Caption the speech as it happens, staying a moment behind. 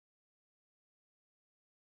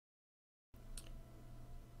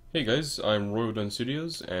Hey guys, I'm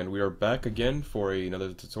RoyalDenStudios, and we are back again for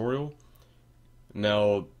another tutorial.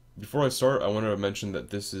 Now, before I start, I want to mention that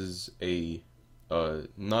this is a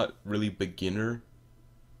not really beginner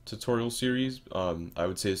tutorial series. I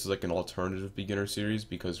would say this is like an alternative beginner series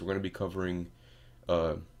because we're going to be covering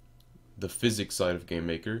uh, the physics side of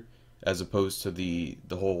GameMaker as opposed to the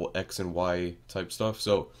whole X and Y type stuff.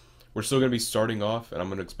 So we're still going to be starting off, and I'm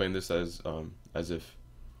going to explain this as if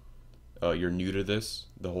you're new to this,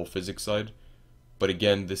 the whole physics side. But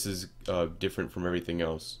again, this is different from everything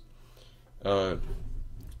else. Uh,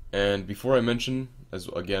 and before I mention, as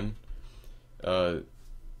again, uh,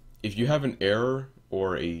 if you have an error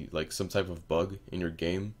or a like some type of bug in your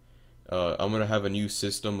game, I'm gonna have a new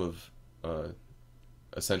system of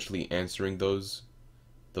essentially answering those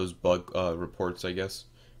bug reports, I guess,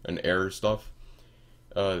 and error stuff.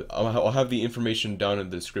 I'll have the information down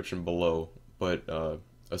in the description below, but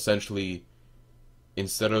essentially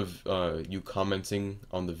instead of you commenting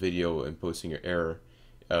on the video and posting your error,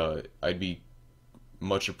 I'd be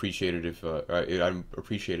much appreciated if I'd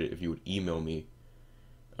appreciate it if you would email me,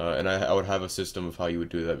 and I would have a system of how you would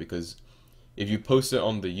do that because if you post it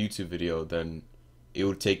on the YouTube video, then it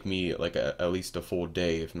would take me like at least a full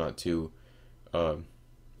day, if not two, uh,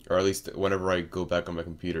 or at least whenever I go back on my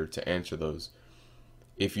computer to answer those.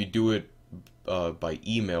 If you do it by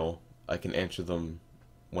email, I can answer them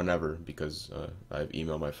whenever because I have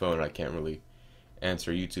email on my phone. I can't really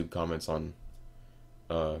answer YouTube comments uh,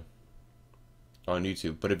 on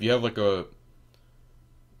YouTube. But if you have like a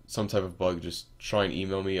some type of bug, just try and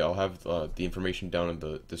email me. I'll have the information down in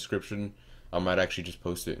the description. I might actually just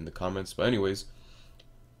post it in the comments. But anyways,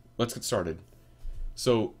 let's get started.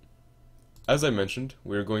 So, as I mentioned,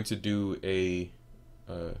 we're going to do a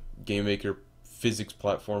GameMaker physics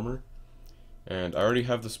platformer, and I already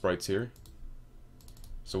have the sprites here.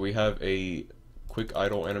 So we have a quick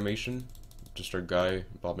idle animation, just our guy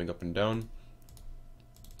bobbing up and down,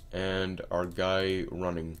 and our guy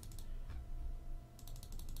running.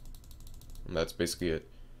 And that's basically it.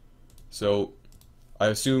 So I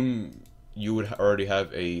assume you would already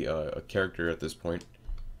have a character at this point,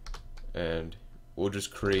 and we'll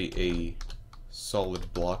just create a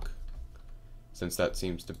solid block since that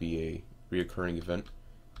seems to be a reoccurring event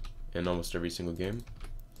in almost every single game.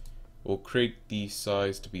 We'll create the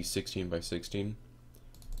size to be 16 by 16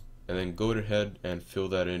 and then go ahead and fill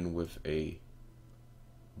that in with a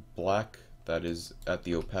black that is at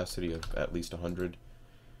the opacity of at least 100.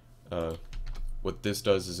 What this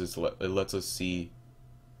does is it lets us see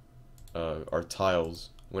our tiles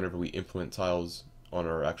whenever we implement tiles on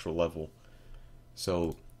our actual level.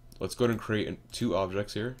 So let's go ahead and create two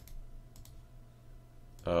objects here.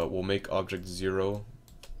 We'll make object 0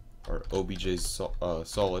 or obj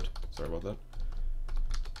solid, sorry about that,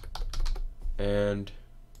 and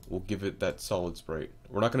we'll give it that solid sprite.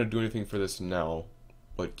 We're not going to do anything for this now,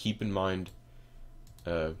 but keep in mind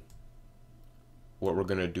what we're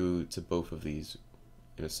going to do to both of these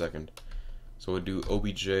in a second. So we'll do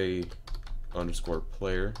obj underscore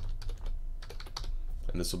player,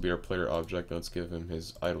 and this will be our player object. Let's give him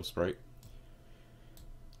his idle sprite.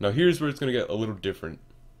 Now here's where it's going to get a little different.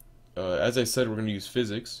 As I said, we're going to use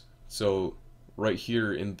physics. So right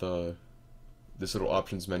here in this little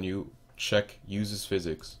options menu, check uses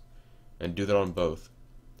physics and do that on both.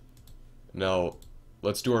 Now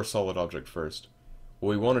let's do our solid object first.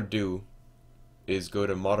 What we want to do is go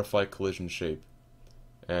to modify collision shape,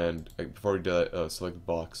 and before we do that, select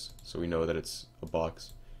box so we know that it's a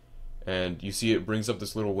box. And you see it brings up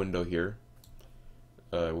this little window here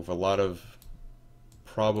with a lot of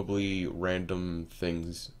probably random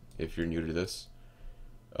things if you're new to this.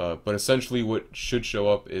 But essentially what should show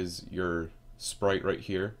up is your sprite right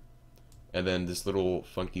here, and then this little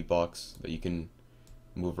funky box that you can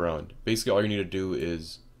move around. Basically all you need to do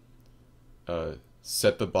is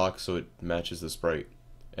set the box so it matches the sprite,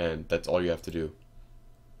 and that's all you have to do.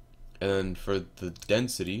 And then for the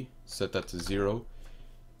density, set that to 0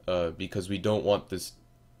 because we don't want this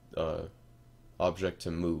object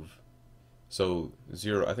to move. So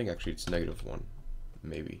 0, I think actually it's -1,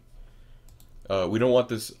 maybe. We don't want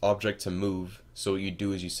this object to move, so what you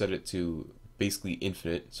do is you set it to basically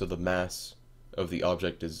infinite, so the mass of the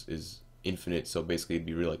object is infinite, so basically it'd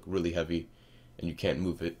be really heavy and you can't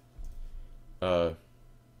move it.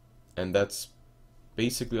 And that's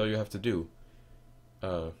basically all you have to do.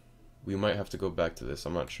 We might have to go back to this,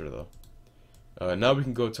 I'm not sure though. Now we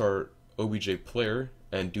can go to our obj player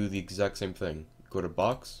and do the exact same thing. Go to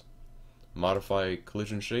box, modify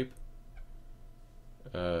collision shape,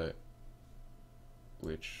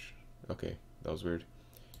 okay, that was weird.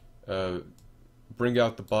 Bring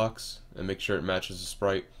out the box and make sure it matches the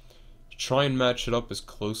sprite. try and match it up as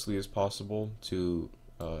closely as possible to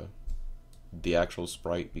the actual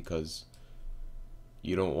sprite, because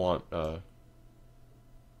you don't want the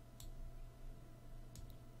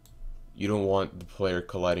player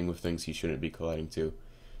colliding with things he shouldn't be colliding to.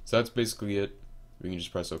 So that's basically it. We can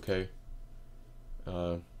just press OK.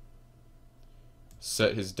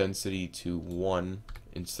 Set his density to 1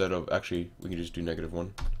 instead of, actually, we can just do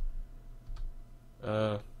 -1.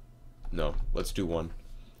 No, let's do 1.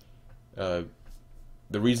 The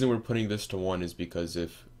reason we're putting this to 1 is because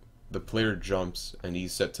if the player jumps and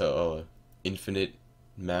he's set to infinite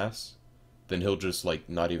mass, then he'll just like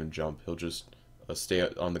not even jump. He'll just stay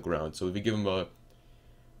on the ground. So if you give him a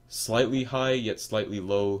slightly high yet slightly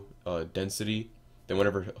low density, then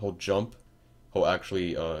whenever he'll jump, he'll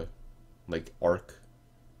actually like arc,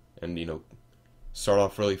 and start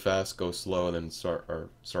off really fast, go slow, and then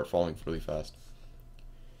start falling really fast.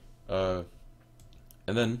 And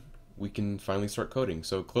then we can finally start coding.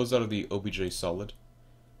 So close out of the obj solid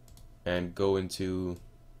and go into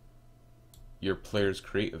your player's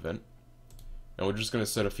create event. And we're just going to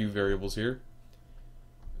set a few variables here.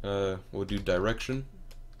 We'll do direction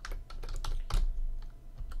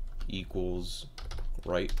equals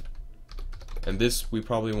right. And this we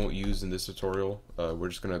probably won't use in this tutorial. We're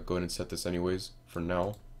just going to go ahead and set this anyways for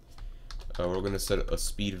now. We're going to set a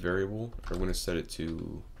speed variable. We're going to set it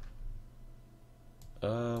to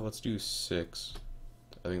let's do 6.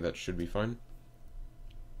 I think that should be fine.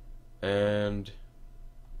 And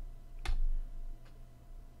I'm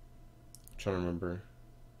trying to remember.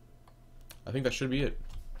 I think that should be it.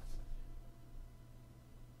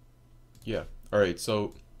 Yeah. Alright,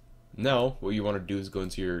 so now what you want to do is go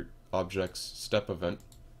into your objects step event,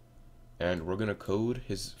 and we're going to code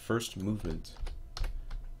his first movement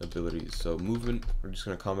abilities. So movement, we're just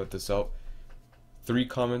going to comment this out. 3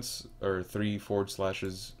 comments or 3 forward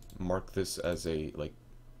slashes mark this as a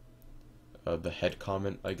the head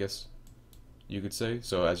comment, I guess you could say.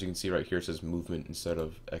 So as you can see right here, it says movement instead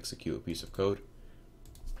of execute a piece of code.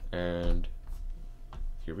 And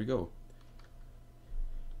here we go.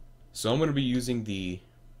 So I'm going to be using the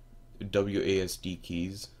WASD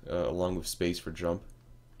keys along with space for jump.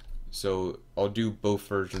 So I'll do both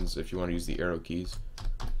versions if you want to use the arrow keys.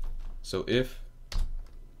 So if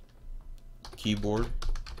keyboard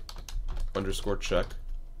underscore check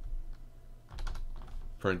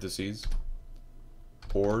parentheses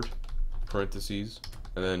board parentheses,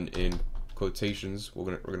 and then in quotations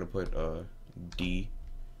we're gonna put D.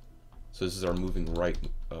 So this is our moving right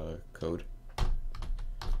code.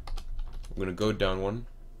 We're gonna go down one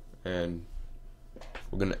and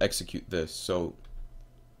we're gonna execute this. So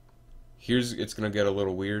it's gonna get a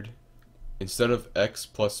little weird. Instead of x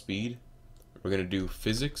plus speed, we're gonna do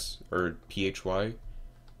physics or phy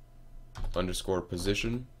underscore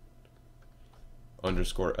position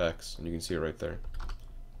underscore x, and you can see it right there,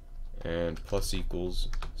 and plus equals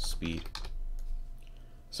speed.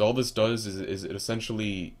 So all this does is it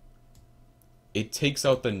essentially takes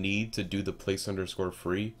out the need to do the place underscore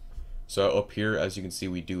free. So up here, as you can see,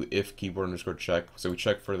 we do if keyboard underscore check. So we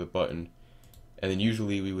check for the button, and then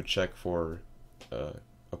usually we would check for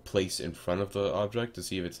a place in front of the object to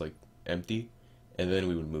see if it's like empty, and then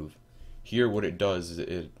we would move. Here what it does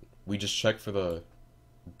is we just check for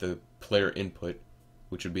the player input,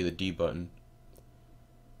 which would be the D button,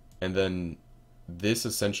 and then this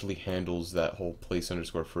essentially handles that whole place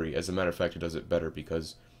underscore free. As a matter of fact, it does it better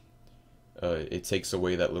because it takes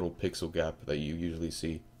away that little pixel gap that you usually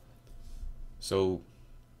see. So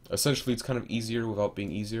essentially it's kind of easier without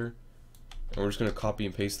being easier, and we're just going to copy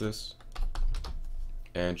and paste this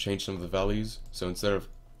and change some of the values. So instead of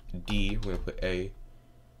D, we're going to put A,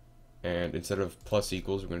 and instead of plus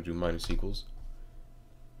equals, we're going to do minus equals.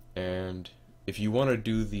 And if you want to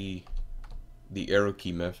do the arrow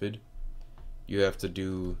key method, you have to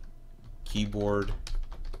do keyboard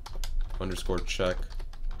underscore check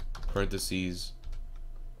parentheses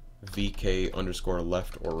VK underscore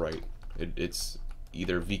left or right. It's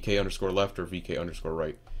either VK underscore left or VK underscore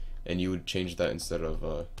right, and you would change that instead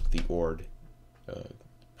of the ORD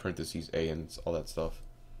parentheses A and all that stuff.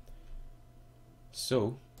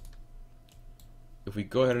 So if we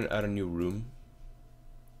go ahead and add a new room,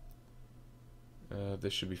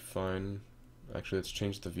 this should be fine. Actually, let's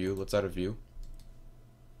change the view. Let's add a view.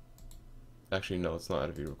 Actually, no, let's not add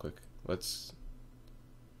a view real quick. Let's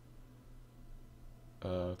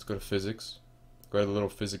go to physics. Go to the little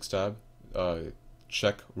physics tab.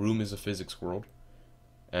 Check room is a physics world,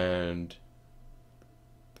 and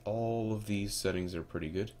all of these settings are pretty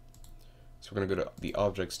good. So we're gonna go to the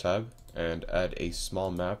objects tab and add a small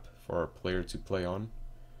map for our player to play on,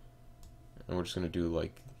 and we're just gonna do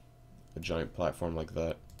like a giant platform like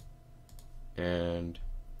that, and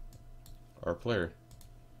our player.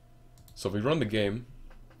 So if we run the game,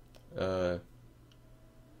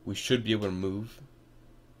 we should be able to move.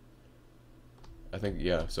 I think,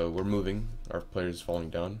 yeah, so we're moving, our player is falling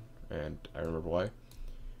down, and I remember why.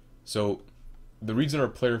 So the reason our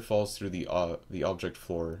player falls through the object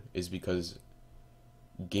floor is because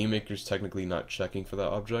GameMaker's technically not checking for that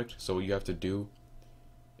object. So what you have to do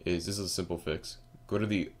is, this is a simple fix. Go to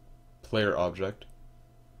the player object,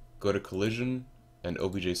 go to collision and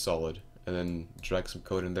obj solid, and then drag some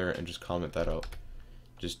code in there and just comment that out.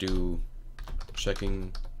 Just do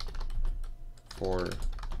checking for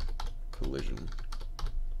collision,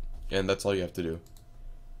 and that's all you have to do.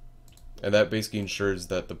 And that basically ensures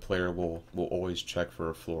that the player will always check for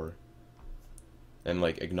a floor, and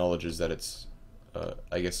like acknowledges that it's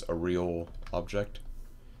I guess a real object.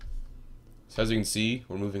 So as you can see,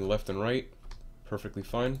 we're moving left and right perfectly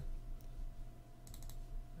fine.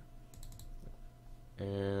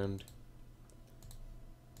 And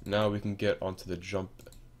now we can get onto the jump,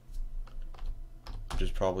 which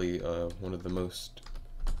is probably one of the most,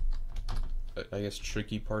 I guess,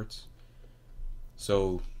 tricky parts.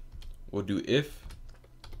 So we'll do if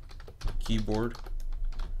keyboard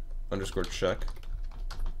underscore check,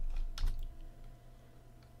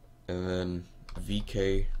 and then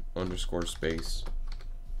vk underscore space.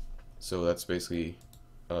 So that's basically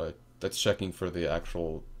that's checking for the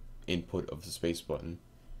actual input of the space button.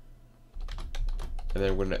 And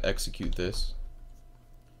then we're going to execute this.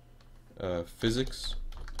 Physics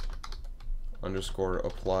underscore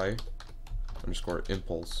apply underscore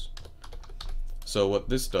impulse. So what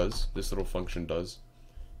this does, this little function does,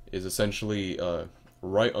 is essentially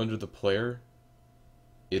right under the player,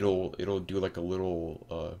 it'll do like a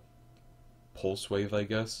little pulse wave, I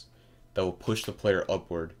guess, that will push the player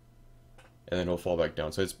upward, and then it'll fall back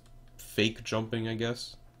down. So it's fake jumping, I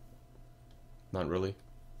guess. Not really.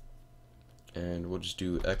 And we'll just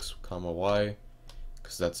do x comma y,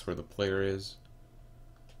 because that's where the player is.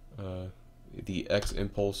 The x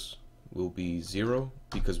impulse will be 0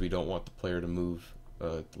 because we don't want the player to move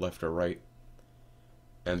left or right,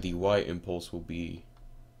 and the y impulse will be,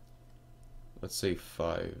 let's say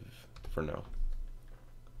 5 for now.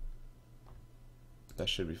 That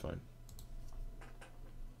should be fine.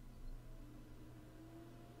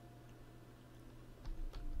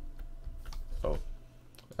 Oh,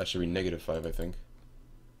 that should be -5, I think.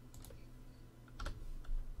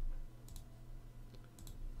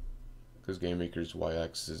 Because GameMaker's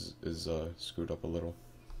y-axis is screwed up a little.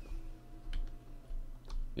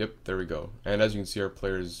 Yep, there we go. And as you can see, our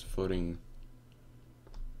player is floating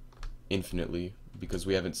infinitely because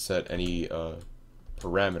we haven't set any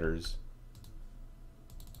parameters.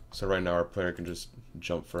 So right now our player can just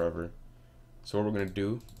jump forever. So what we're going to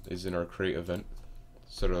do is, in our create event,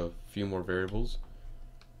 set a few more variables.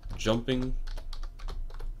 Jumping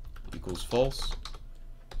equals false.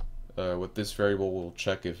 With this variable, we'll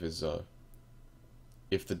check if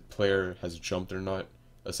the player has jumped or not.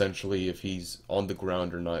 Essentially, if he's on the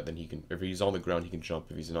ground or not, then he can. If he's on the ground, he can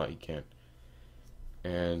jump. If he's not, he can't.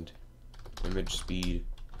 And image speed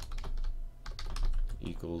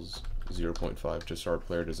equals 0.5, just so our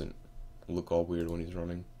player doesn't look all weird when he's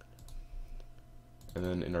running. And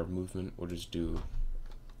then in our movement, we'll just do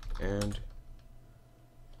and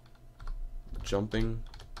jumping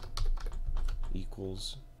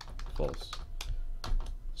equals false.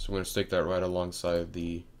 So we're going to stick that right alongside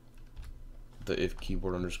the if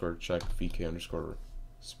keyboard underscore check vk underscore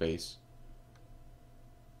space.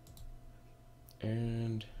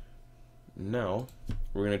 And now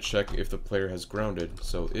we're going to check if the player has grounded.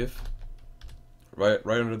 So if right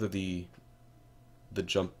under the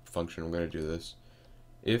jump function, we're going to do this.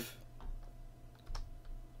 If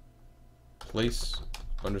place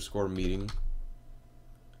underscore meeting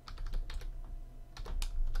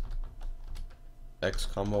x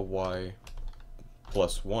comma y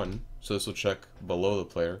plus 1, so this will check below the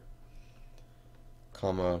player,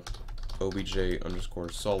 comma obj underscore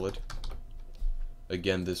solid.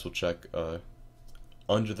 Again, this will check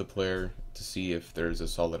under the player to see if there's a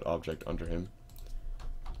solid object under him.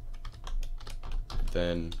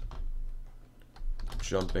 Then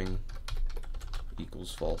jumping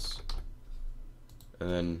equals false. And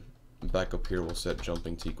then back up here we'll set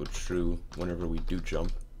jumping to equal true whenever we do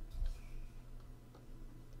jump.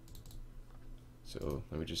 So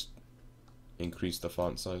let me just increase the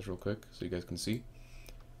font size real quick so you guys can see.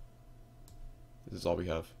 This is all we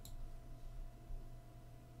have.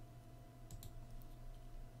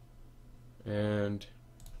 And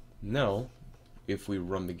now, if we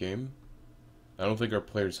run the game, I don't think our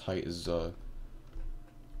player's height is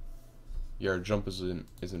Yeah, our jump isn't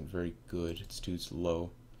very good. It's too low.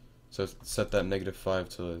 So set that -5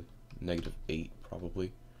 to -8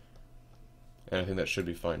 probably. And I think that should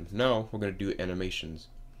be fine. Now we're gonna do animations.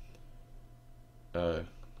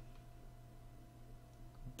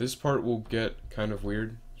 This part will get kind of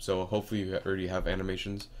weird, so hopefully you already have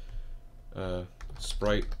animations.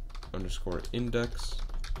 Sprite underscore index.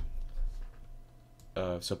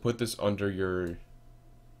 So put this under your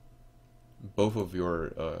both of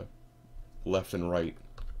your left and right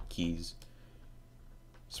keys.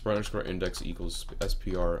 Sprite underscore index equals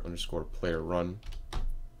SPR underscore player run,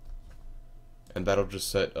 and that'll just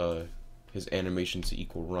set his animation to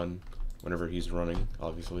equal run whenever he's running,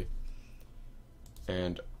 obviously.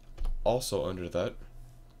 And also under that,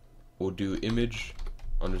 we'll do image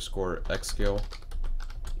underscore x scale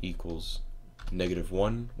equals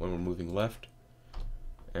 -1 when we're moving left,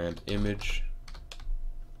 and image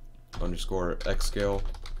underscore x scale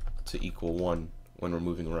to equal 1 when we're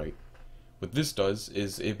moving right. What this does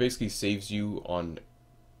is it basically saves you on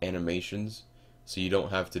animations, so you don't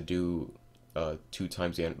have to do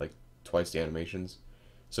twice the animations.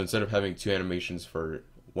 So instead of having 2 animations for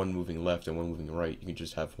one moving left and one moving right, you can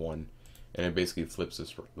just have one, and it basically flips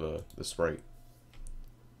the sprite.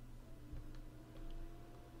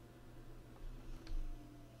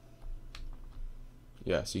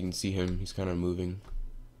 Yeah, so you can see him, he's kind of moving,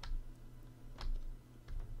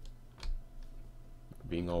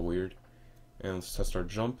 being all weird. And let's test our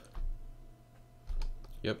jump.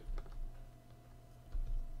 Yep.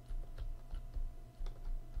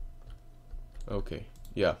 Okay.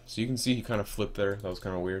 Yeah, so you can see he kind of flipped there. That was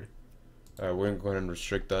kind of weird. We're going to go ahead and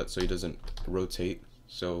restrict that so he doesn't rotate.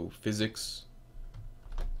 So physics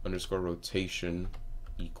underscore rotation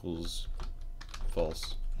equals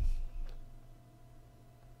false.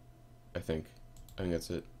 I think that's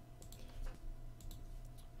it.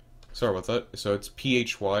 Sorry about that. So it's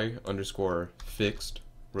phy underscore fixed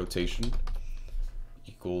rotation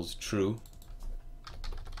equals true.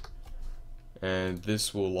 And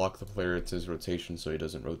this will lock the player to his rotation so he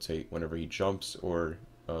doesn't rotate whenever he jumps or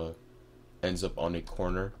ends up on a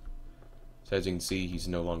corner. So as you can see, he's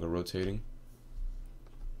no longer rotating.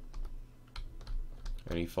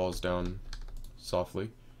 And he falls down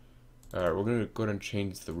softly. Alright, we're going to go ahead and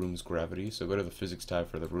change the room's gravity. So go to the physics tab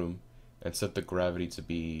for the room and set the gravity to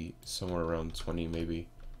be somewhere around 20 maybe.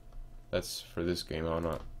 That's for this game. I'm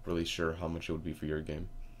not really sure how much it would be for your game.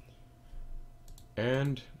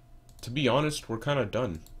 And to be honest, we're kind of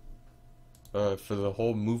done. For the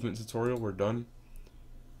whole movement tutorial, we're done.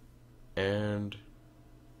 And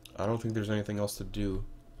I don't think there's anything else to do.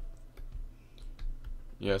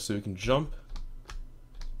 Yeah, so we can jump.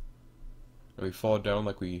 And we fall down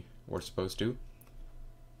like we were supposed to.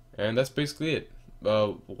 And that's basically it.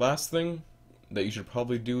 Last thing that you should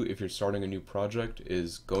probably do if you're starting a new project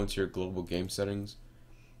is go into your global game settings.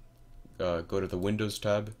 Go to the Windows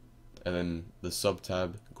tab, and then the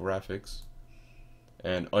sub-tab graphics,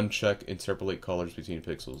 and uncheck interpolate colors between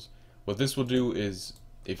pixels. What this will do is,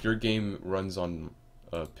 if your game runs on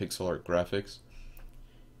pixel art graphics,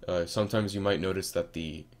 sometimes you might notice that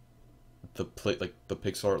the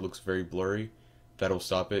pixel art looks very blurry. That'll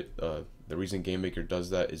stop it. The reason GameMaker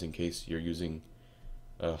does that is in case you're using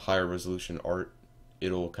higher resolution art,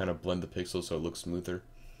 it'll kind of blend the pixels so it looks smoother.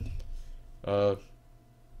 And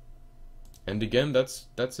again, that's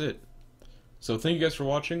it. So thank you guys for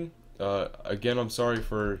watching. Again, I'm sorry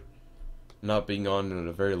for not being on in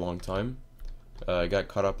a very long time. I got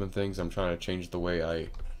caught up in things. I'm trying to change the way I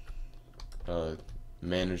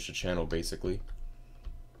manage the channel, basically.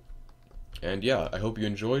 And yeah, I hope you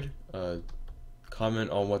enjoyed.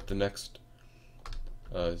 Comment on what the next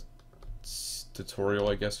tutorial,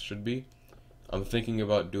 I guess, should be. I'm thinking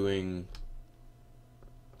about doing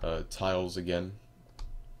tiles again,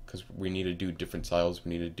 because we need to do different tiles.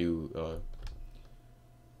 We need to do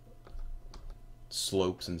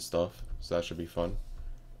slopes and stuff, so that should be fun.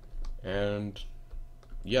 And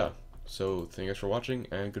yeah, so thank you guys for watching,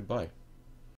 and goodbye.